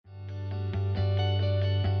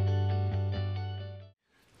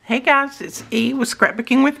Hey guys, it's E with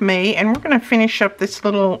Scrapbooking with me, and we're going to finish up this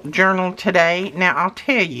little journal today. Now I'll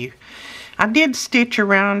tell you, I did stitch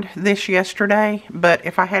around this yesterday, but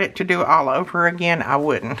if I had it to do it all over again, I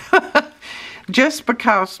wouldn't. Just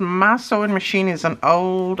because my sewing machine is an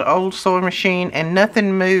old sewing machine and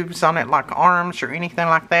nothing moves on it like arms or anything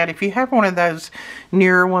like that. If you have one of those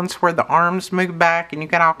newer ones where the arms move back and you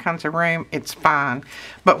got all kinds of room, it's fine.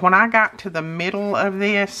 But when I got to the middle of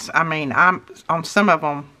this, I mean, I'm on some of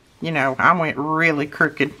them, you know, I went really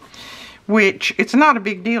crooked, which it's not a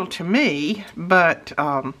big deal to me, but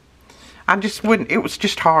I just wouldn't, it was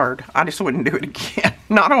just hard. I just wouldn't do it again.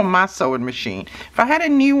 Not on my sewing machine. If I had a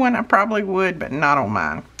new one, I probably would, but not on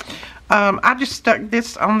mine. I just stuck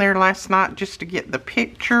this on there last night just to get the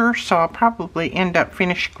picture, so I'll probably end up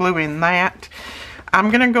finish gluing that.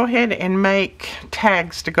 I'm going to go ahead and make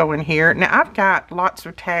tags to go in here. Now, I've got lots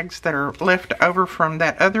of tags that are left over from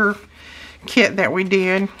that other kit that we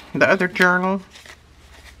did, the other journal.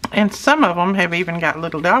 And some of them have even got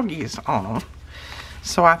little doggies on them.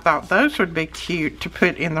 So I thought those would be cute to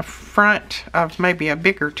put in the front of maybe a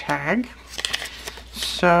bigger tag.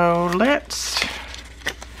 So let's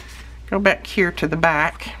go back here to the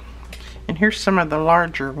back. And here's some of the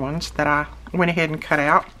larger ones that I went ahead and cut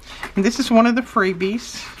out. And this is one of the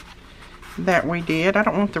freebies that we did. I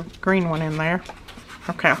don't want the green one in there.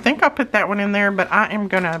 Okay, I think I'll put that one in there, but I am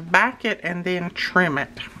going to back it and then trim it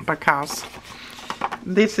because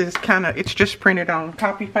this is kind of, it's just printed on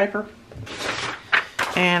copy paper.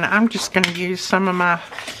 And I'm just going to use some of my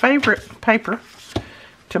favorite paper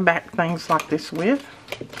to back things like this with.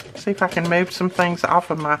 See if I can move some things off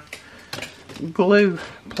of my glue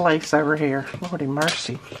place over here. Lordy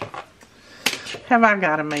mercy. Have I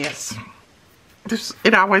got a mess?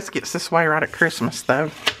 It always gets this way right at Christmas though.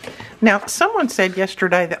 Now, someone said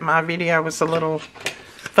yesterday that my video was a little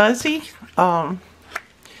fuzzy. I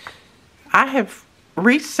have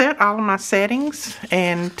reset all of my settings,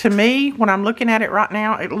 and to me, when I'm looking at it right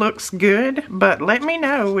now, it looks good, but let me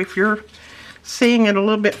know if you're seeing it a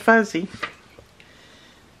little bit fuzzy,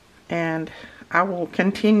 and I will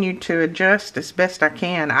continue to adjust as best I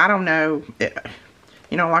can. I don't know,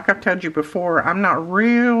 you know, like I've told you before, I'm not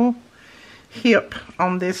real hip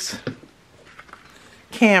on this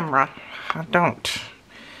camera. I don't,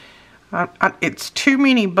 it's too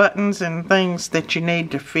many buttons and things that you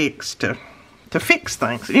need to fix to fix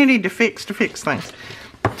things. You need to fix things.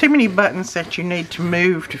 Too many buttons that you need to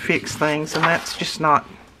move to fix things, and that's just not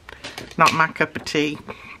my cup of tea.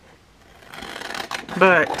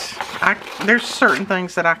 But there's certain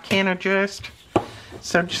things that I can adjust,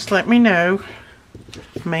 so just let me know.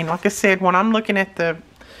 I mean, like I said, when I'm looking at the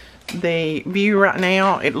view right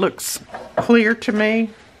now, it looks clear to me.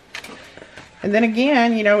 And then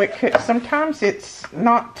again, you know, it could, sometimes it's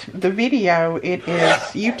not the video, it is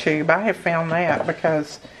YouTube. I have found that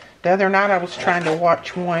because the other night I was trying to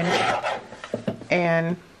watch one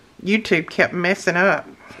and YouTube kept messing up.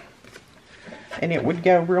 And it would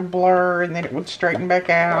go real blur and then it would straighten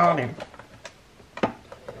back out. And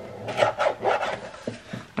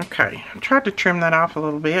okay, I tried to trim that off a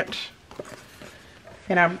little bit.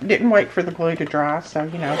 And I didn't wait for the glue to dry, so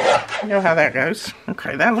you know how that goes.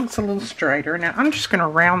 Okay, that looks a little straighter. Now I'm just going to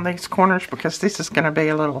round these corners because this is going to be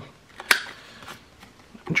a little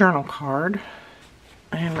journal card.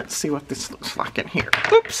 And let's see what this looks like in here.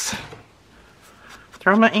 Oops.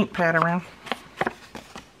 Throw my ink pad around.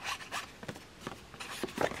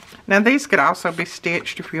 Now these could also be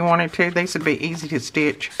stitched if you wanted to. These would be easy to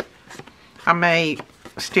stitch. I may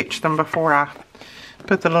stitch them before I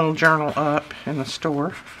put the little journal up in the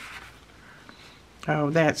store. Oh,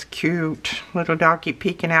 that's cute. Little doggy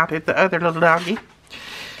peeking out at the other little doggy.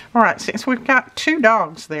 Alright, since we've got two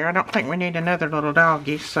dogs there, I don't think we need another little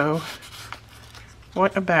doggy, so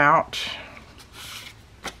what about,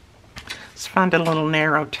 let's find a little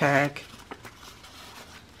narrow tag.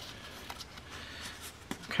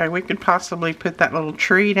 Okay, we could possibly put that little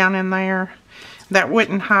tree down in there. That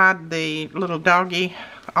wouldn't hide the little doggy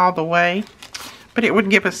all the way, but it would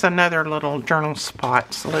give us another little journal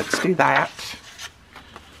spot, so let's do that.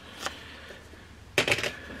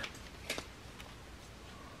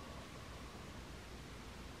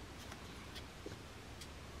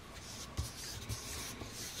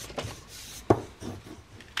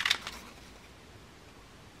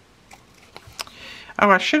 Oh,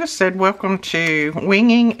 I should have said welcome to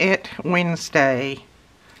Winging It Wednesday.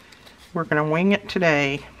 We're going to wing it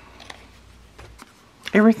today.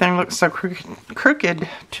 Everything looks so crooked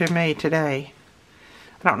to me today.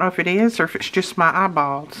 I don't know if it is or if it's just my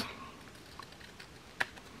eyeballs.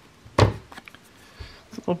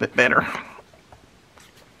 It's a little bit better.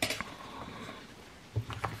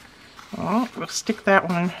 Oh, we'll stick that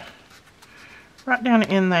one right down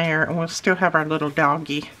in there, and we'll still have our little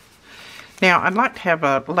doggy. Now, I'd like to have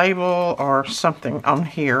a label or something on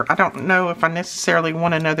here. I don't know if I necessarily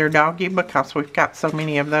want another doggy because we've got so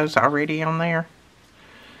many of those already on there.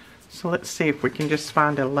 So let's see if we can just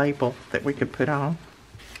find a label that we could put on.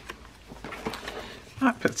 I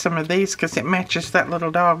might put some of these because it matches that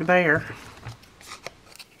little dog there.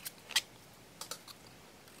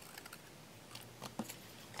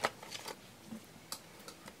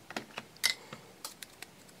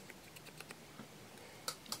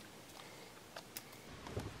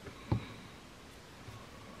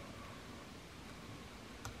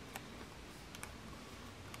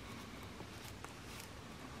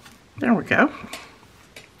 There we go.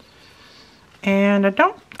 And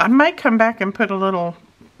I may come back and put a little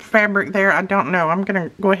fabric there. I don't know. I'm going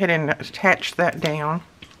to go ahead and attach that down.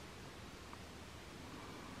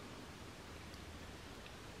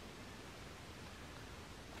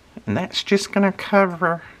 And that's just going to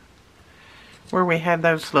cover where we had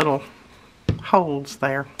those little holes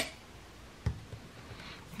there.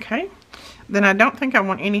 Okay. Then I don't think I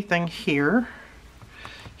want anything here.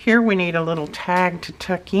 Here we need a little tag to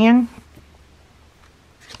tuck in.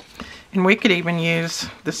 And we could even use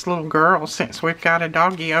this little girl since we've got a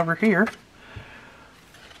doggy over here.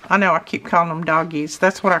 I know I keep calling them doggies.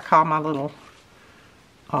 That's what I call my little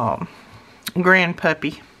grand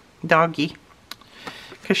puppy doggy.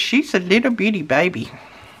 Because she's a little bitty baby.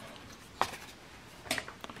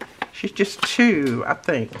 She's just 2, I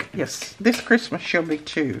think. Yes, this Christmas she'll be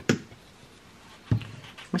 2.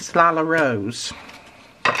 Miss Lila Rose.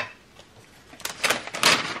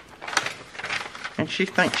 And she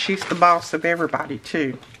thinks she's the boss of everybody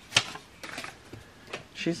too.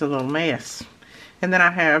 She's a little mess. And then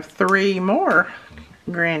I have 3 more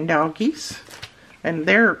grand doggies. And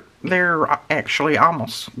they're actually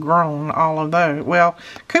almost grown, all of those. Well,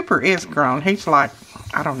 Cooper is grown. He's like,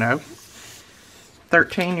 I don't know,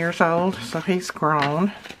 13 years old. So he's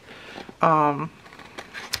grown.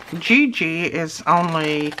 Gigi is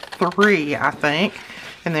only 3, I think.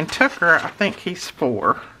 And then Tucker, I think he's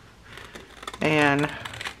 4. And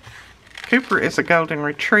Cooper is a golden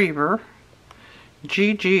retriever.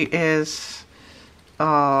 Gigi is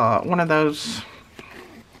one of those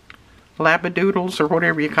labradoodles or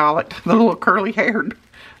whatever you call it. The little curly haired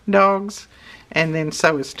dogs. And then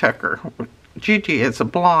so is Tucker. Gigi is a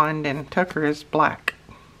blonde and Tucker is black.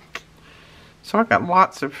 So I've got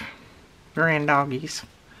lots of grand doggies.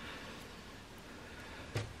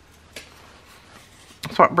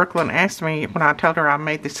 That's what Brooklyn asked me when I told her I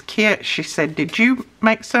made this kit. She said, did you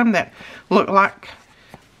make some that look like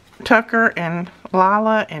Tucker and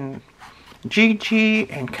Lila and Gigi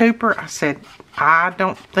and Cooper? I said, I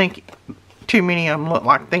don't think too many of them look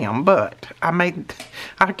like them, but I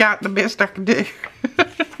got the best I could do.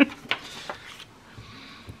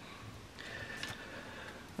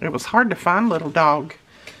 It was hard to find little dog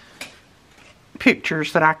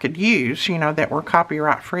pictures that I could use, you know, that were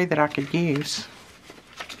copyright free that I could use.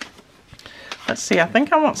 Let's see, I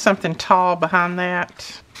think I want something tall behind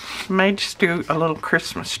that. I may just do a little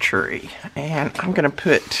Christmas tree. And I'm going to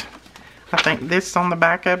put, I think, this on the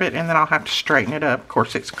back of it, and then I'll have to straighten it up. Of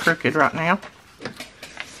course, it's crooked right now.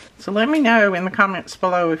 So let me know in the comments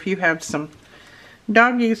below if you have some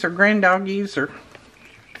doggies or grand doggies or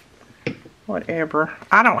whatever.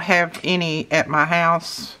 I don't have any at my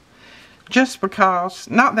house just because,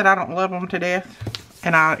 not that I don't love them to death,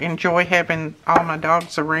 and I enjoy having all my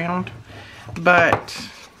dogs around. But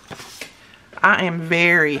I am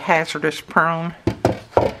very hazardous prone.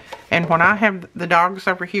 And when I have the dogs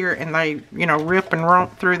over here and they, you know, rip and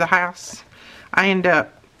romp through the house, I end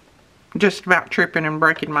up just about tripping and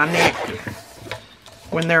breaking my neck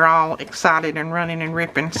when they're all excited and running and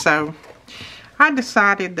ripping. So I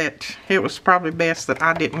decided that it was probably best that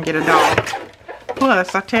I didn't get a dog.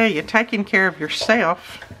 Plus, I tell you, taking care of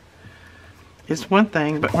yourself is one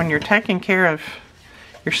thing, but when you're taking care of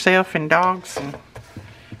yourself and dogs and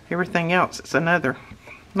everything else, it's another.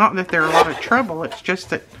 Not that they're a lot of trouble, it's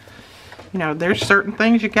just that, you know, there's certain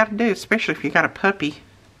things you got to do, especially if you got a puppy.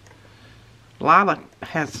 Lila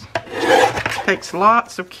takes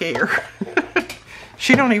lots of care.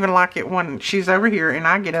 She don't even like it when she's over here and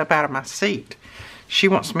I get up out of my seat. She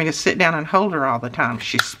wants me to sit down and hold her all the time.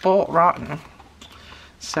 She's spoiled rotten.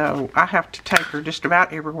 So I have to take her just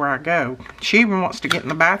about everywhere I go. She even wants to get in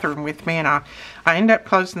the bathroom with me, and I end up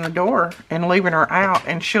closing the door and leaving her out,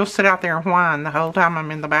 and she'll sit out there and whine the whole time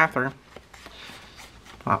I'm in the bathroom.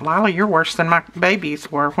 Like, Lila, you're worse than my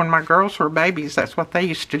babies were. When my girls were babies, that's what they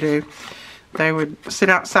used to do. They would sit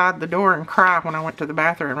outside the door and cry when I went to the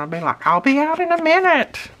bathroom. I'd be like, I'll be out in a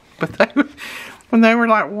minute. but when they were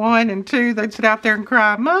like 1 and 2, they'd sit out there and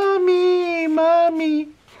cry, "Mommy, Mommy."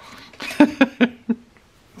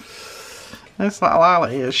 That's like Lila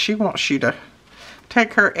is. She wants you to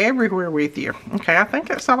take her everywhere with you. Okay, I think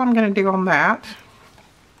that's all I'm going to do on that.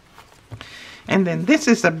 And then this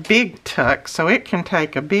is a big tuck, so it can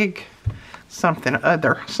take a big something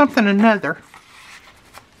another.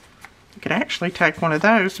 You could actually take one of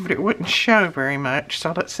those, but it wouldn't show very much.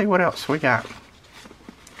 So let's see what else we got.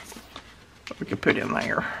 What we could put in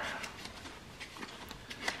there.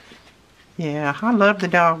 Yeah, I love the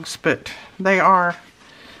dogs, but they are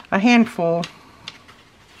a handful.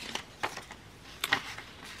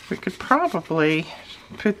 We could probably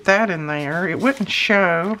put that in there. It wouldn't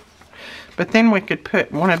show, but then we could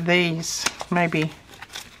put one of these maybe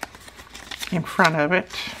in front of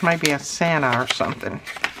it. Maybe a Santa or something.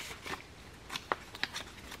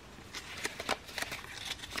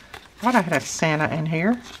 I thought I had a Santa in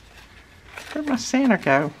here. Where'd my Santa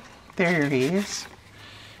go? There he is.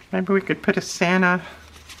 Maybe we could put a Santa.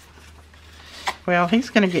 Well, he's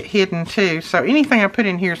going to get hidden too. So anything I put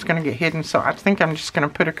in here is going to get hidden. So I think I'm just going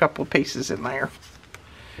to put a couple of pieces in there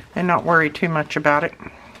and not worry too much about it.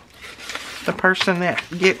 The person that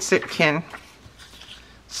gets it can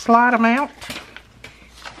slide them out.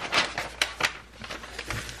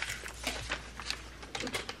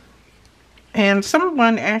 And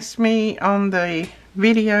someone asked me on the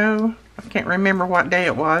video, I can't remember what day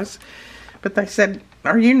it was, but they said,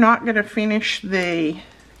 "Are you not going to finish the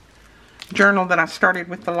journal that I started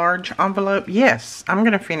with the large envelope?" Yes, I'm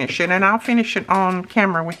going to finish it, and I'll finish it on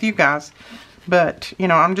camera with you guys. But, you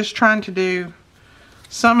know, I'm just trying to do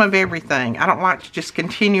some of everything. I don't like to just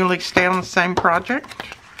continually stay on the same project,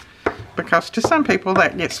 because to some people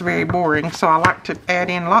that gets very boring. So I like to add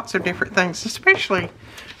in lots of different things, especially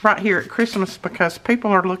right here at Christmas, because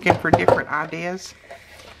people are looking for different ideas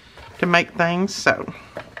to make things. So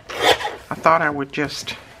I thought I would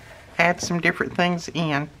just add some different things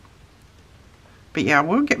in. But yeah,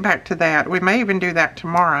 we'll get back to that. We may even do that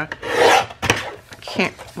tomorrow. I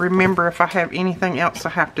can't remember if I have anything else I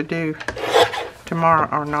have to do tomorrow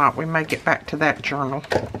or not. We may get back to that journal.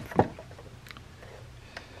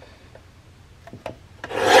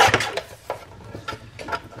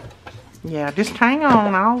 Yeah, just hang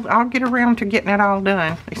on. I'll get around to getting it all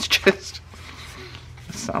done. It's just,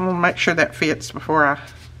 so I'm gonna make sure that fits before I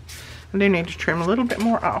do need to trim a little bit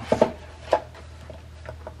more off.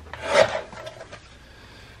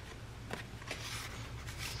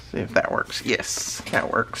 See if that works. Yes,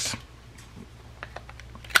 that works.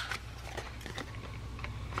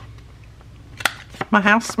 My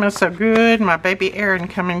house smells so good. My baby Aaron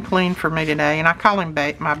come and clean for me today, and I call him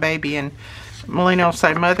my baby, and Melina will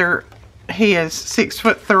say, "Mother, he is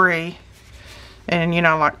 6'3", and you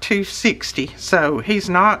know, like 260, so he's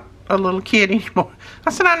not a little kid anymore."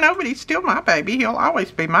 I said, "I know, but he's still my baby. He'll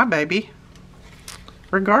always be my baby,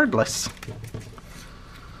 regardless."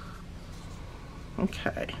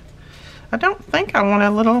 Okay. I don't think I want a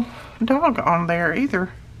little dog on there either.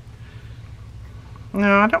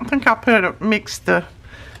 No, I don't think I'll mix the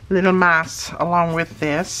little mice along with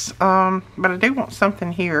this. But I do want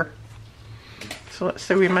something here. So let's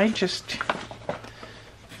see, we may just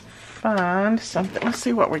find something. Let's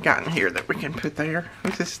see what we got in here that we can put there.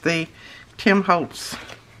 This is the Tim Holtz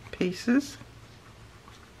pieces.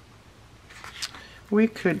 We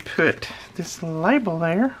could put this label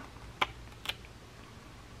there.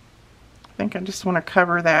 I think I just want to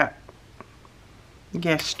cover that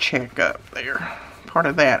guest check up there, part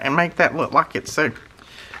of that, and make that look like it's a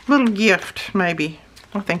little gift, maybe.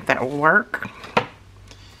 I think that will work.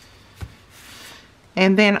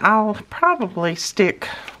 And then I'll probably stick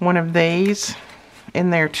one of these in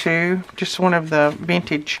there too, just one of the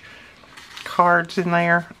vintage cards in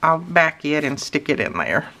there. I'll back it and stick it in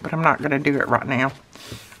there, but I'm not going to do it right now.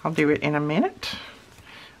 I'll do it in a minute.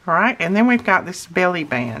 Alright, and then we've got this belly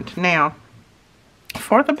band. Now,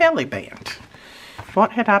 for the belly band,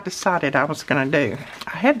 what had I decided I was going to do?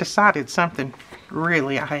 I had decided something,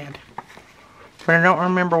 really I had, but I don't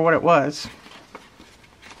remember what it was.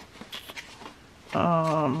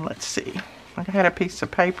 Let's see. I had a piece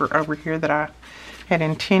of paper over here that I had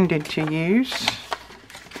intended to use.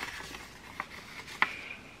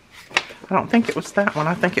 I don't think it was that one.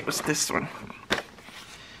 I think it was this one.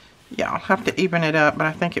 Yeah, I'll have to even it up, but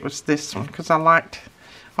I think it was this one because I liked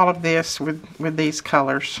all of this with these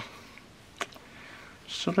colors.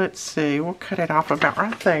 So let's see. We'll cut it off about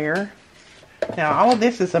right there. Now, all of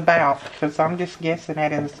this is about, because I'm just guessing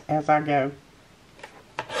at it as I go.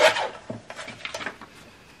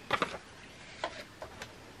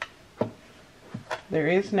 There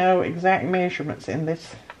is no exact measurements in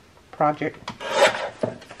this project.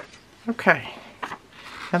 Okay,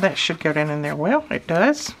 now that should go down in there. Well, it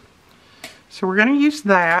does. So we're going to use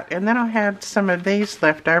that, and then I had some of these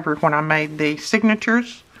left over when I made the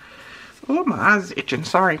signatures. Oh, my eye's itching,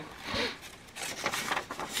 sorry.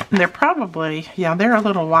 They're probably, yeah, they're a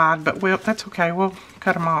little wide, but that's okay, we'll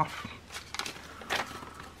cut them off.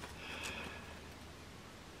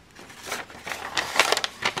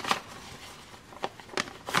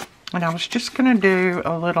 And I was just going to do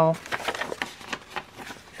a little,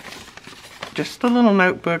 just a little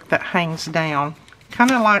notebook that hangs down. Kind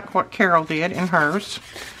of like what Carol did in hers.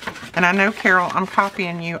 And I know, Carol, I'm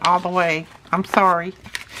copying you all the way. I'm sorry.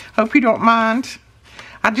 Hope you don't mind.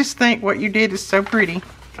 I just think what you did is so pretty.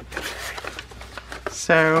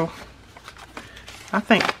 So, I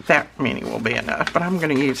think that many will be enough. But I'm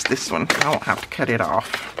going to use this one. I won't have to cut it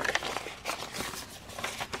off.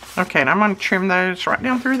 Okay, and I'm going to trim those right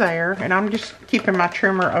down through there. And I'm just keeping my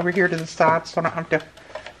trimmer over here to the side so I don't have to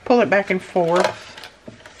pull it back and forth.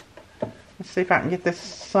 Let's see if I can get this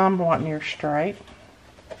somewhat near straight.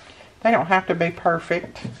 They don't have to be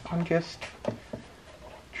perfect. I'm just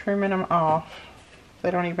trimming them off.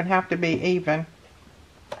 They don't even have to be even.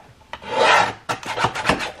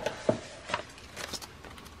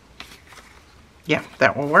 Yeah,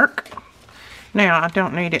 that will work. Now, I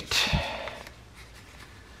don't need it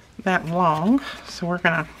that long, so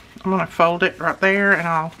I'm gonna fold it right there, and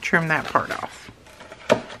I'll trim that part off.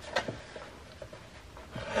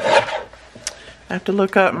 I have to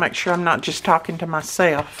look up and make sure I'm not just talking to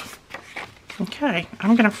myself. Okay,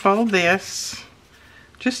 I'm going to fold this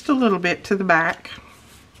just a little bit to the back.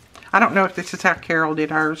 I don't know if this is how Carol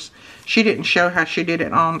did hers. She didn't show how she did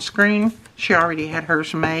it on screen. She already had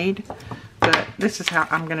hers made. But this is how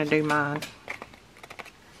I'm going to do mine.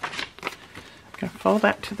 I'm going to fold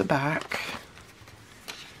that to the back.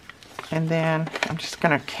 And then I'm just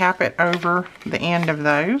going to cap it over the end of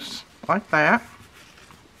those, like that.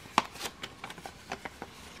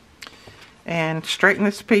 And straighten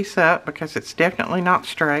this piece up because it's definitely not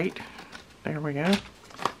straight. There we go. It's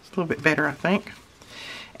a little bit better, I think.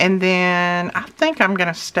 And then I think I'm going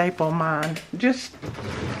to staple mine just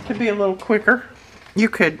to be a little quicker. You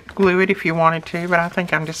could glue it if you wanted to, but I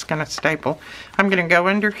think I'm just going to staple. I'm going to go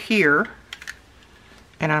under here,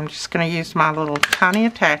 and I'm just going to use my little tiny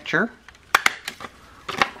attacher.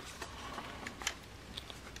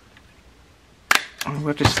 And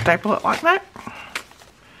we'll just staple it like that.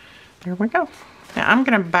 There we go. Now I'm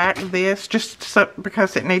going to back this just so,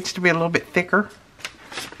 because it needs to be a little bit thicker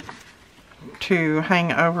to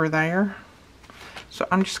hang over there. So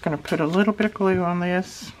I'm just going to put a little bit of glue on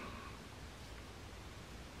this.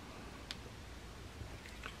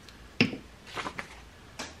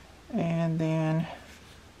 And then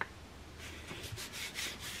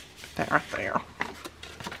put that right there.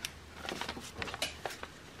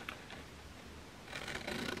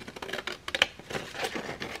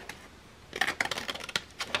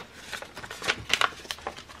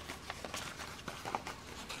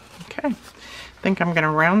 Okay, I think I'm going to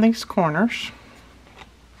round these corners.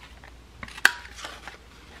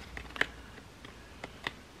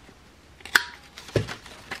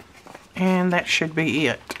 And that should be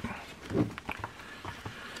it.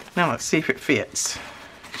 Now let's see if it fits.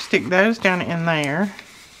 Stick those down in there.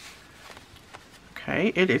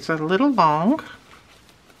 Okay, it is a little long.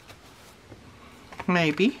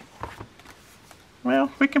 Maybe.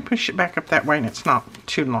 Well, we can push it back up that way and it's not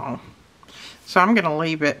too long. So I'm going to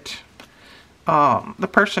leave it. The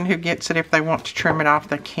person who gets it, if they want to trim it off,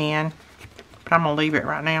 they can. But I'm going to leave it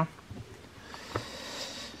right now.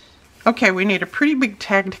 Okay, we need a pretty big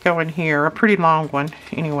tag to go in here. A pretty long one,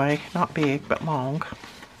 anyway. Not big, but long.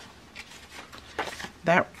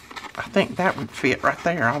 That, I think that would fit right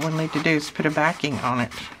there. All we need to do is put a backing on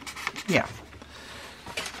it. Yeah.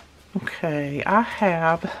 Okay, I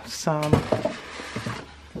have some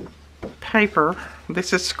paper.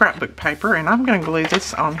 This is scrapbook paper, and I'm going to glue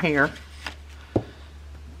this on here.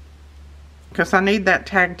 Because I need that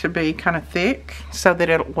tag to be kind of thick so that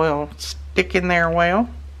it will stick in there well.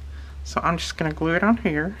 So I'm just going to glue it on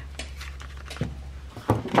here.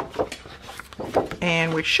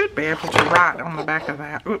 And we should be able to write on the back of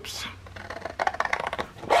that. Oops.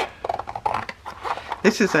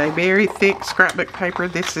 This is a very thick scrapbook paper.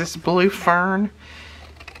 This is Blue Fern.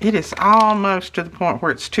 It is almost to the point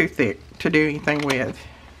where it's too thick to do anything with.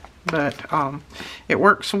 But it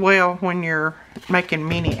works well when you're making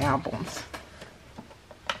mini albums.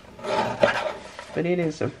 But it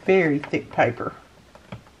is a very thick paper.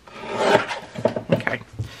 Okay,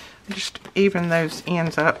 just even those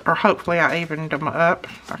ends up, or hopefully I evened them up.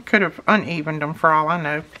 I could have unevened them for all I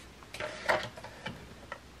know.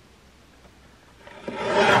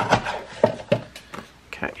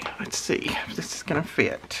 see if this is going to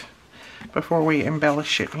fit before we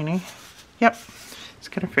embellish it any. Yep, it's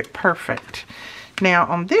going to fit perfect. Now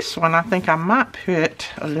on this one, I think I might put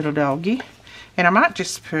a little doggy, and I might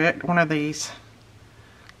just put one of these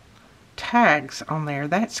tags on there.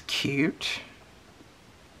 That's cute.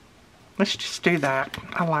 Let's just do that.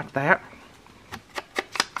 I like that.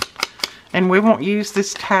 And we won't use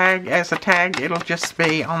this tag as a tag. It'll just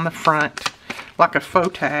be on the front like a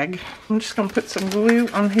faux tag. I'm just going to put some glue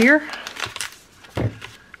on here.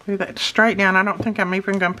 Glue that straight down. I don't think I'm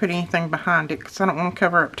even going to put anything behind it because I don't want to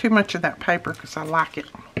cover up too much of that paper because I like it.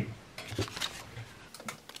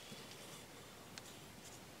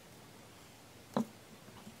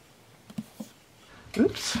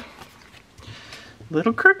 Oops.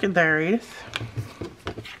 Little crooked there, Edith.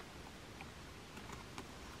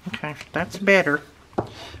 Okay, that's better. I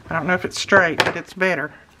don't know if it's straight, but it's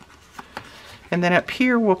better. And then up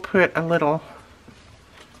here we'll put a little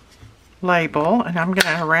label, and I'm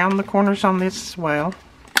going to round the corners on this as well.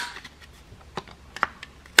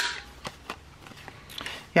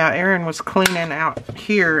 Yeah, Aaron was cleaning out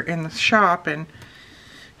here in the shop, and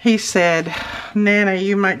he said, "Nana,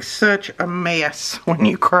 you make such a mess when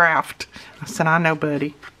you craft." I said, "I know,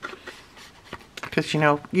 buddy." Because, you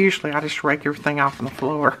know, usually I just rake everything off on the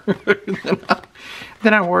floor.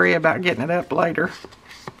 then I worry about getting it up later.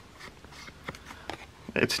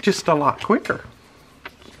 It's just a lot quicker.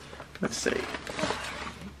 Let's see.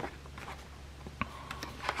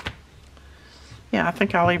 Yeah, I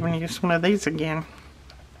think I'll even use one of these again.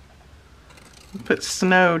 Put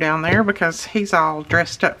Snow down there because he's all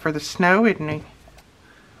dressed up for the snow, isn't he?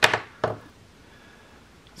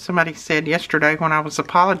 Somebody said yesterday when I was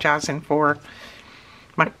apologizing for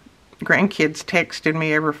my grandkids texting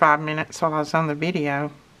me every 5 minutes while I was on the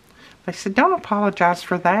video. They said, "Don't apologize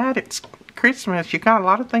for that. It's Christmas. You got a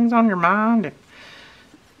lot of things on your mind."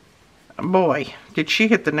 And boy, did she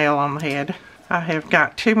hit the nail on the head. I have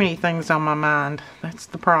got too many things on my mind. That's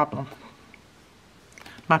the problem.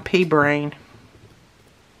 My pea brain,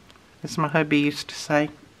 as my hubby used to say.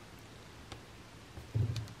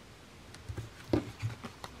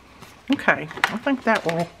 Okay, I think that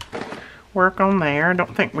will work on there. I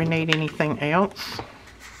don't think we need anything else.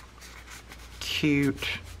 Cute.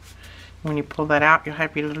 When you pull that out, you'll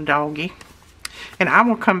have your little doggy. And I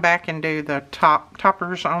will come back and do the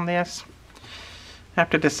toppers on this. I have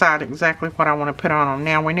to decide exactly what I want to put on them.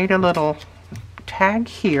 Now we need a little tag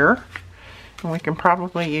here. And we can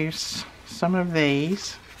probably use some of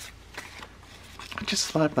these. I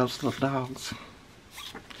just love those little dogs.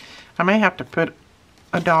 I may have to put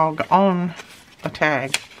a dog on a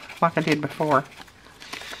tag like I did before.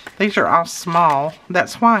 These are all small.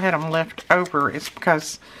 That's why I had them left over. It's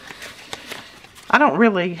because I don't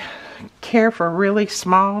really care for really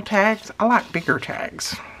small tags. I like bigger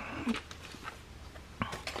tags.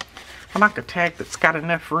 I like a tag that's got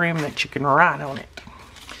enough room that you can write on it.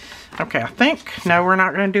 Okay, I think, no, we're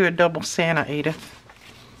not going to do a double Santa, Edith.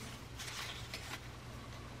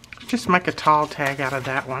 Just make a tall tag out of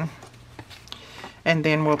that one. And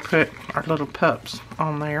then we'll put our little pups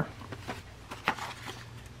on there.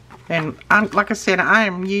 And like I said, I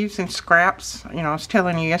am using scraps. You know, I was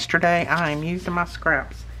telling you yesterday, I am using my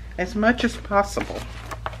scraps as much as possible.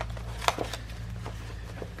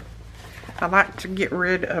 I like to get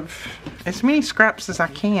rid of as many scraps as I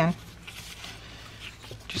can.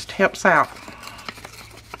 Just helps out.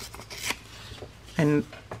 And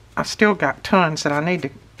I still got tons that I need to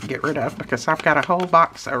get rid of because I've got a whole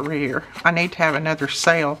box over here. I need to have another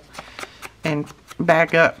sale and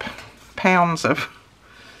bag up pounds of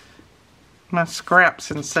my scraps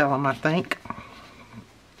and sell them, I think.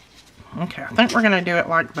 Okay, I think we're going to do it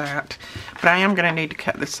like that. But I am going to need to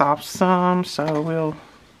cut this off some, so we'll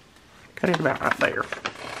cut it about right there.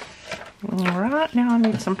 Alright, now I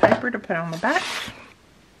need some paper to put on the back.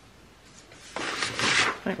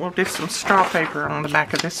 I think we'll do some straw paper on the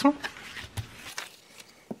back of this one.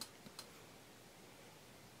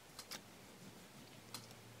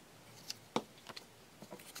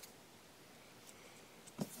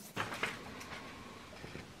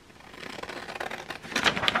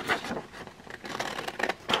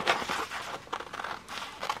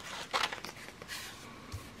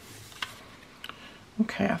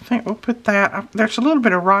 Okay, I think we'll put that, there's a little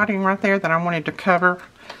bit of writing right there that I wanted to cover,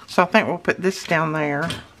 so I think we'll put this down there,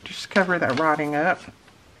 just cover that writing up.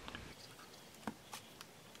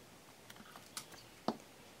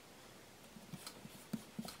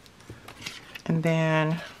 And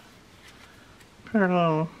then put our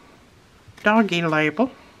little doggy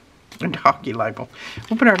label, we'll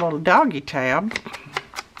put our little doggy tab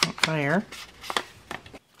up there.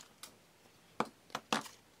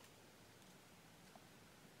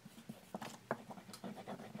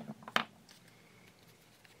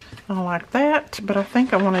 I like that, but I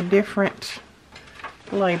think I want a different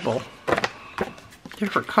label.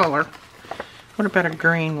 Different color. What about a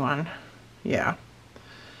green one? Yeah.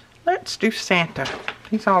 Let's do Santa.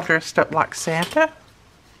 He's all dressed up like Santa.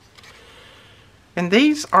 And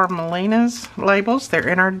these are Melina's labels. They're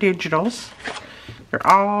in our digitals. They're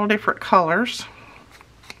all different colors.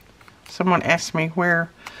 Someone asked me where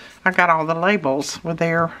I got all the labels. Well,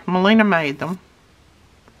 there, Melina made them.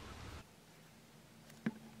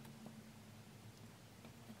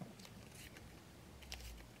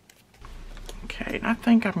 Okay, and I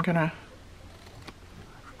think I'm gonna...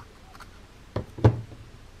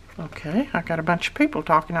 Okay, I got a bunch of people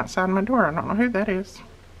talking outside my door. I don't know who that is.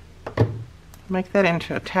 Make that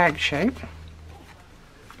into a tag shape.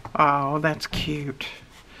 Oh, that's cute.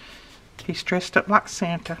 He's dressed up like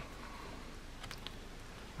Santa.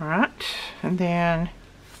 Alright, and then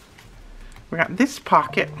we got this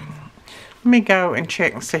pocket. Let me go and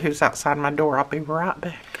check and see who's outside my door. I'll be right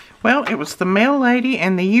back. Well, it was the mail lady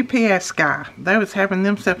and the UPS guy. They was having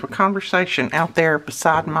themselves a conversation out there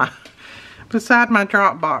beside my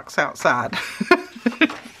drop box outside.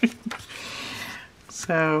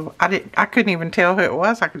 So I couldn't even tell who it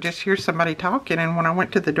was. I could just hear somebody talking, and when I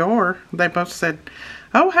went to the door, they both said,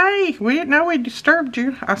 "Oh, hey, we didn't know we disturbed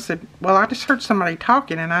you." I said, "Well, I just heard somebody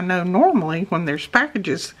talking, and I know normally when there's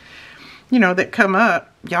packages, you know, that come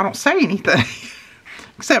up, y'all don't say anything."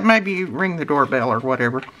 Except maybe you ring the doorbell or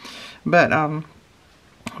whatever. But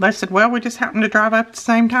they said, "Well, we just happened to drive up at the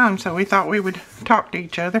same time, so we thought we would talk to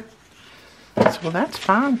each other." I said, "Well, that's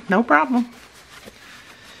fine, no problem."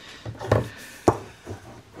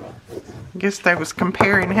 I guess they was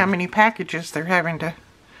comparing how many packages they're having to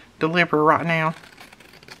deliver right now.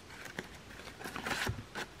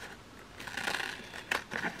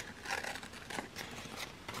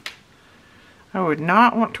 I would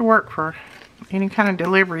not want to work for any kind of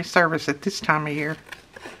delivery service at this time of year.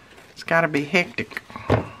 It's got to be hectic.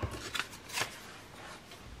 I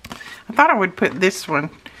thought I would put this one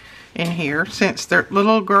in here since the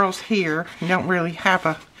little girls here don't really have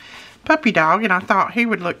a puppy dog, and I thought he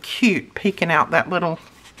would look cute peeking out that little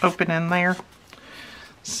opening there.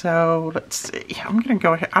 So let's see. I'm going to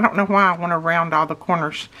go ahead. I don't know why I want to round all the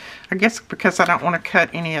corners. I guess because I don't want to cut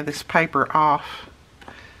any of this paper off,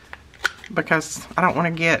 because I don't want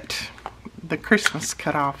to get the Christmas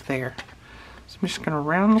cut off there. So I'm just going to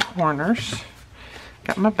round the corners.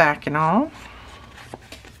 Got my backing on.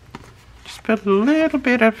 Just put a little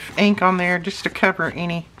bit of ink on there just to cover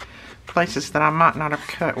any places that I might not have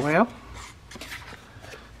cut well.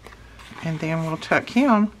 And then we'll tuck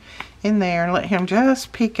him in there and let him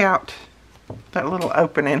just peek out that little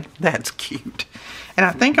opening. That's cute. And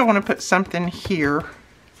I think I want to put something here.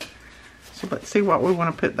 So let's see what we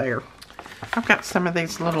want to put there. I've got some of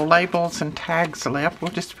these little labels and tags left.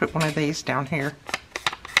 We'll just put one of these down here.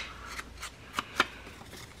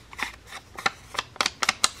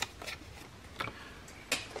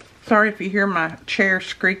 Sorry if you hear my chair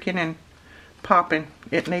squeaking and popping.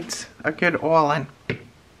 It needs a good oiling.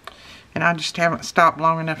 And I just haven't stopped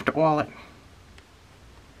long enough to oil it.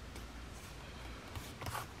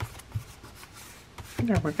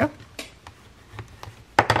 There we go.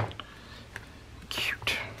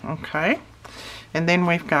 Cute. Okay. And then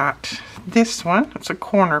we've got this one. It's a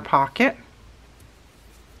corner pocket.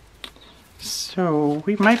 So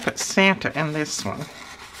we may put Santa in this one.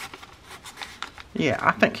 Yeah,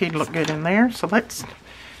 I think he'd look good in there. So let's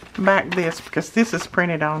back this, because this is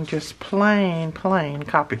printed on just plain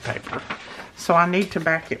copy paper. So I need to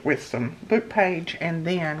back it with some book page and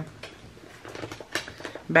then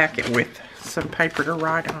back it with some paper to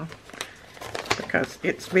write on, because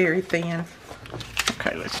it's very thin.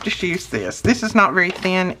 Okay, let's just use this. This is not very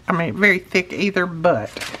thin, I mean very thick either,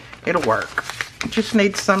 but it'll work. Just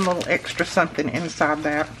needs some little extra something inside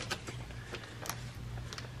that.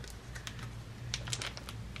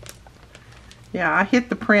 Yeah, I hit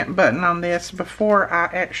the print button on this before I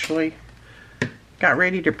actually got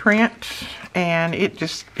ready to print, and it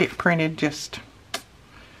printed just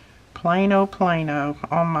plain-o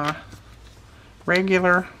on my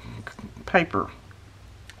regular paper.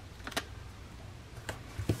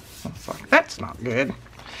 It's like, that's not good.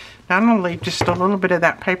 Now I'm going to leave just a little bit of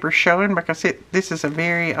that paper showing, because this is a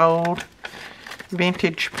very old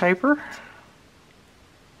vintage paper.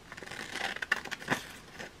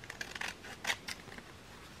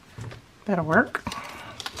 That'll work.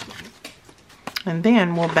 And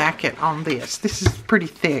then we'll back it on this. This is pretty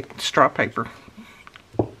thick straw paper.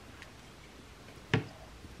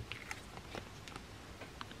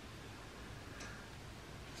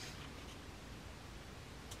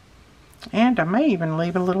 And I may even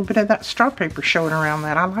leave a little bit of that straw paper showing around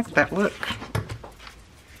that. I like that look.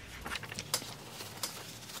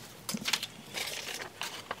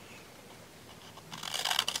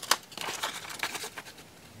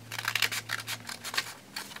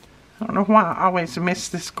 I don't know why I always miss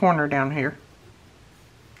this corner down here.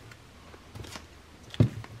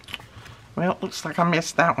 Well, it looks like I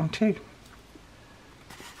missed that one too.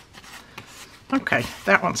 Okay,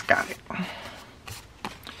 that one's got it.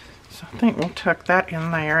 So I think we'll tuck that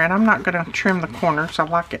in there, and I'm not going to trim the corners. I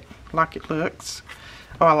like it looks.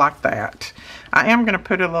 Oh, I like that. I am going to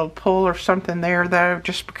put a little pull or something there though,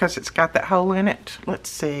 just because it's got that hole in it. Let's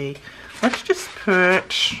see. Let's just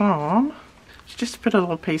put some. Let's just put a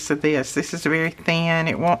little piece of this. This is very thin.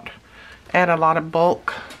 It won't add a lot of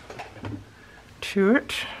bulk to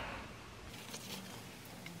it.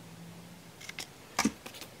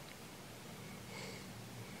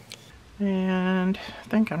 And I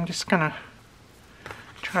think I'm just gonna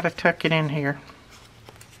try to tuck it in here.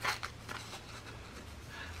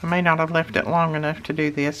 I may not have left it long enough to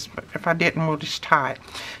do this, but if I didn't, we'll just tie it.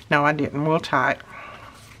 No, I didn't. We'll tie it.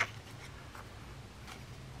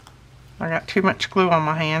 I got too much glue on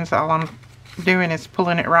my hands. All I'm doing is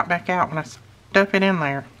pulling it right back out when I stuff it in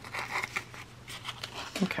there.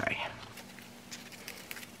 Okay.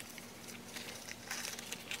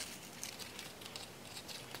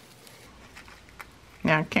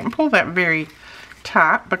 Now I can't pull that very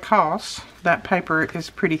tight because that paper is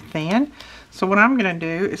pretty thin. So what I'm going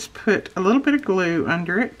to do is put a little bit of glue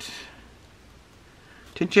under it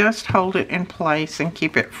to just hold it in place and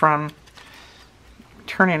keep it from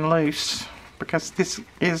turning loose, because this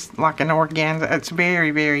is like an organza. It's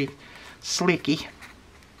very, very slicky.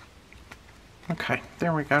 Okay,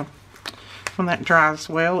 there we go. When that dries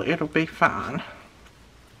well, it'll be fine.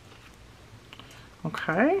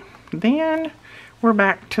 Okay, then we're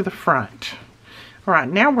back to the front. Alright,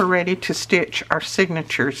 now we're ready to stitch our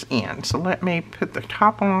signatures in. So let me put the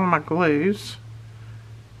top on my glues.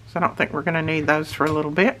 So I don't think we're going to need those for a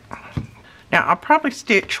little bit. Now I'll probably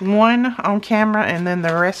stitch one on camera and then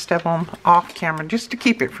the rest of them off camera, just to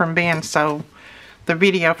keep it from being the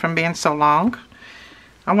video from being so long.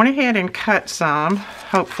 I went ahead and cut some.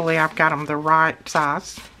 Hopefully I've got them the right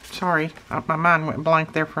size. Sorry, my mind went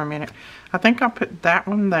blank there for a minute. I think I'll put that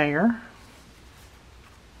one there.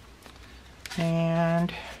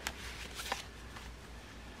 And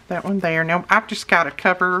that one there. Now I've just got a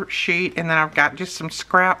cover sheet, and then I've got just some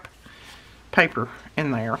scrap paper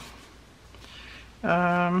in there.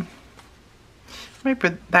 Let me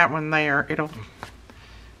put that one there.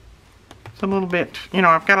 It's a little bit, you know,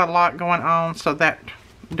 I've got a lot going on, so that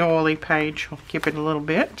doily page will keep it a little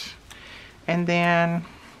bit. And then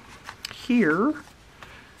here,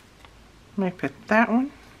 let me put that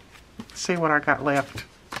one. Let's see what I got left.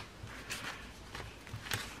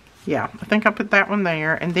 Yeah, I think I put that one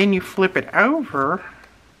there, and then you flip it over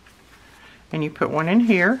and you put one in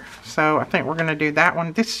here. So I think we're going to do that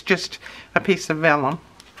one. This is just a piece of vellum,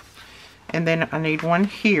 and then I need one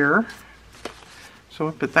here, so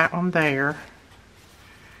we'll put that one there,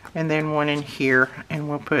 and then one in here, and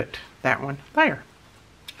we'll put that one there.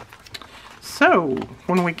 So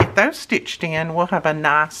when we get those stitched in, we'll have a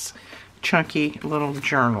nice chunky little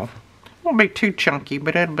journal. Won't be too chunky,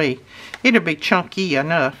 but it'll be chunky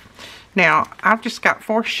enough. Now I've just got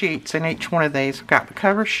 4 sheets in each one of these. I've got the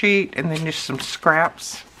cover sheet and then just some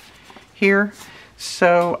scraps here.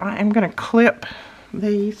 So I am going to clip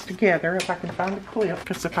these together if I can find a clip,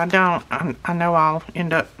 because if I don't, I know I'll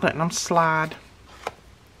end up letting them slide.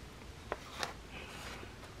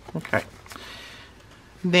 Okay.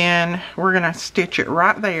 Then we're going to stitch it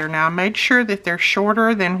right there. Now I made sure that they're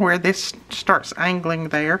shorter than where this starts angling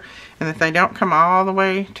there, and that they don't come all the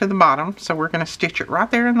way to the bottom. So we're going to stitch it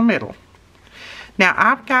right there in the middle. Now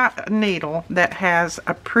I've got a needle that has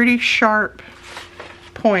a pretty sharp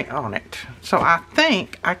point on it, so I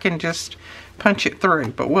think I can just punch it through,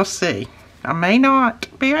 but we'll see. I may not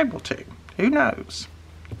be able to. Who knows?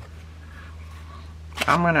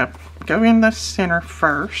 I'm going to go in the center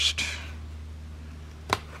first.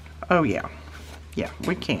 Oh yeah,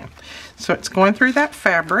 we can. So it's going through that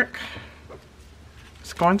fabric.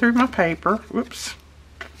 It's going through my paper. Whoops.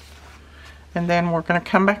 And then we're going to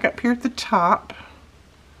come back up here at the top,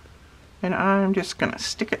 and I'm just going to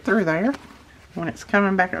stick it through there. When it's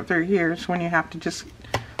coming back up through here is when you have to just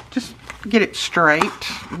get it straight.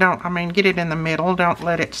 Get it in the middle. Don't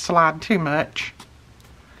let it slide too much.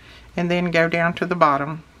 And then go down to the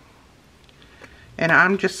bottom. And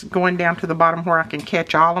I'm just going down to the bottom where I can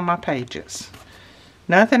catch all of my pages.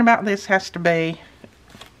 Nothing about this has to be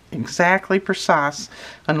exactly precise,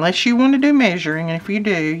 unless you want to do measuring, and if you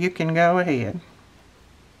do, you can go ahead.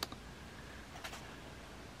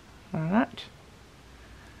 Alright,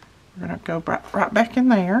 we're going to go right back in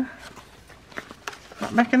there,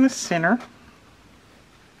 right back in the center.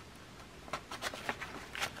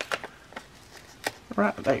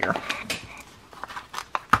 Right there.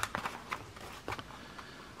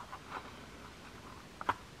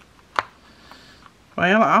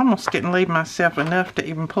 Well, I almost didn't leave myself enough to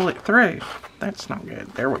even pull it through. That's not good.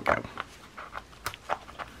 There we go.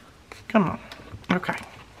 Come on. Okay.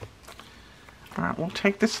 Alright, we'll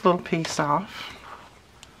take this little piece off.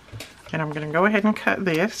 And I'm going to go ahead and cut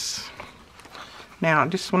this. Now, I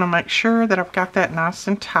just want to make sure that I've got that nice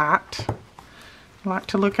and tight. I like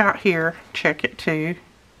to look out here. Check it too.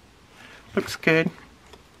 Looks good.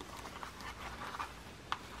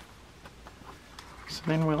 So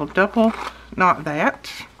then we'll double knot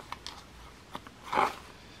that.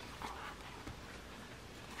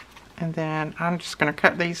 And then I'm just going to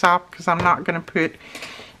cut these off because I'm not going to put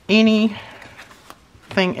anything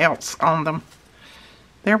else on them.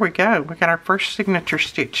 There we go. We got our first signature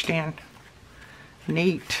stitched in.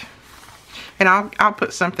 Neat. And I'll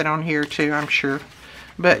put something on here too, I'm sure.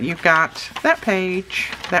 But you've got that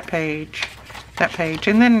page, that page, that page,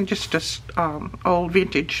 and then just a old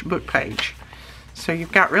vintage book page. So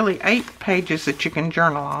you've got really 8 pages that you can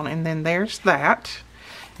journal on, and then there's that.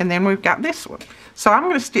 And then we've got this one. So I'm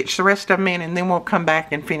going to stitch the rest of them in, and then we'll come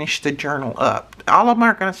back and finish the journal up. All of them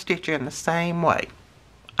are going to stitch in the same way.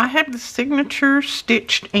 I have the signature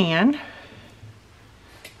stitched in.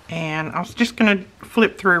 And I was just going to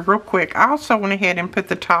flip through real quick. I also went ahead and put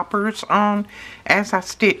the toppers on as I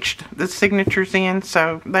stitched the signatures in.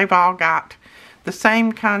 So they've all got the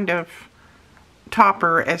same kind of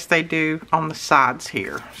topper as they do on the sides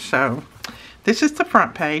here. So this is the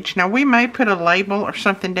front page. Now we may put a label or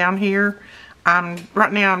something down here.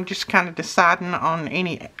 Right now I'm just kind of deciding on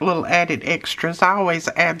any little added extras. I always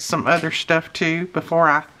add some other stuff too before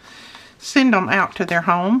I send them out to their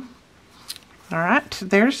home. Alright,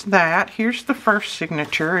 there's that. Here's the first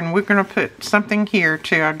signature, and we're going to put something here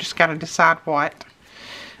too. I've just got to decide what.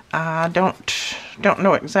 I don't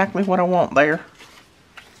know exactly what I want there.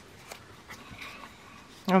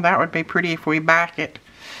 Oh, that would be pretty if we back it.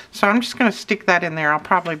 So I'm just going to stick that in there. I'll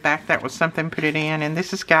probably back that with something, put it in. And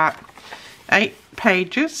this has got 8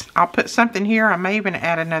 pages. I'll put something here. I may even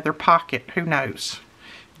add another pocket. Who knows?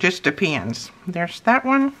 Just depends. There's that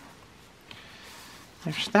one.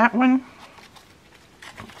 There's that one.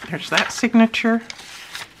 There's that signature.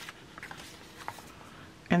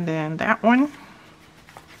 And then that one.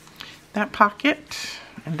 That pocket.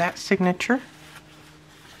 And that signature.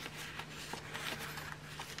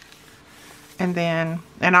 And then,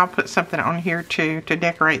 and I'll put something on here too to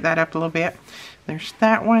decorate that up a little bit. There's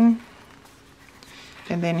that one.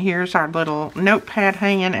 And then here's our little notepad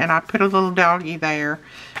hanging, and I put a little doggy there.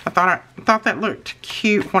 I thought that looked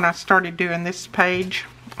cute when I started doing this page.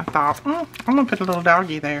 I thought, I'm gonna put a little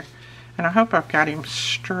doggy there. And I hope I've got him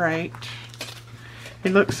straight. He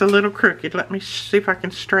looks a little crooked. Let me see if I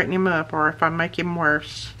can straighten him up or if I make him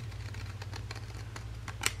worse.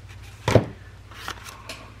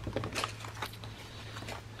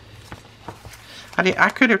 I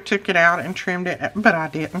could have took it out and trimmed it, but I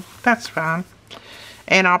didn't. That's fine.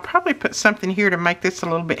 And I'll probably put something here to make this a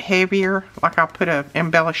little bit heavier. Like I'll put an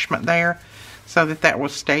embellishment there so that will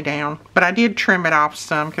stay down. But I did trim it off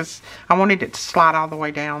some because I wanted it to slide all the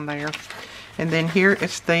way down there. And then here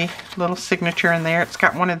is the little signature in there. It's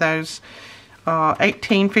got one of those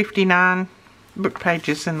 1859 book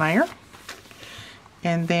pages in there.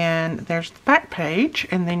 And then there's the back page.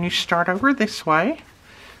 And then you start over this way.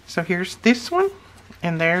 So here's this one.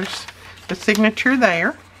 And there's the signature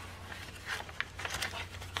there.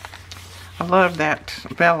 I love that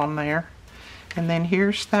vellum there. And then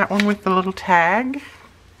here's that one with the little tag.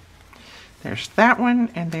 There's that one,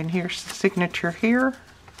 and then here's the signature here.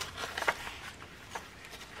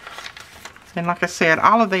 And like I said,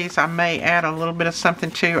 all of these I may add a little bit of something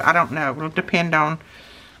to. I don't know. It'll depend on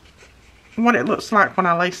what it looks like when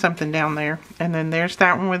I lay something down there. And then there's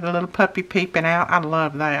that one with the little puppy peeping out. I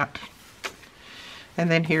love that. And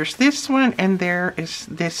then here's this one, and there is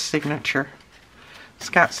this signature. It's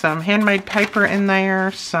got some handmade paper in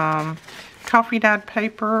there, some coffee dyed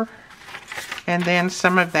paper, and then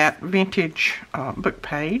some of that vintage book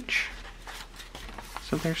page.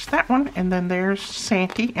 So there's that one, and then there's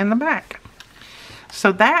Santee in the back.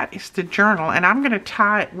 So that is the journal, and I'm going to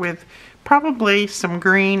tie it with probably some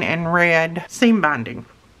green and red seam binding.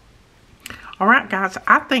 Alright guys,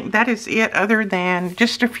 I think that is it, other than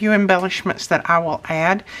just a few embellishments that I will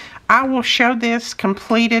add. I will show this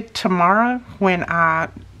completed tomorrow when I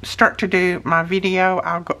start to do my video.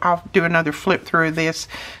 I'll do another flip through of this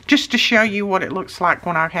just to show you what it looks like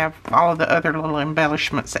when I have all of the other little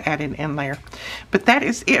embellishments added in there. But that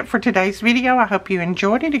is it for today's video. I hope you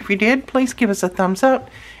enjoyed it. If you did, please give us a thumbs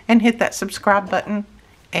up and hit that subscribe button,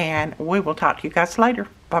 and we will talk to you guys later.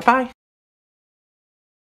 Bye bye.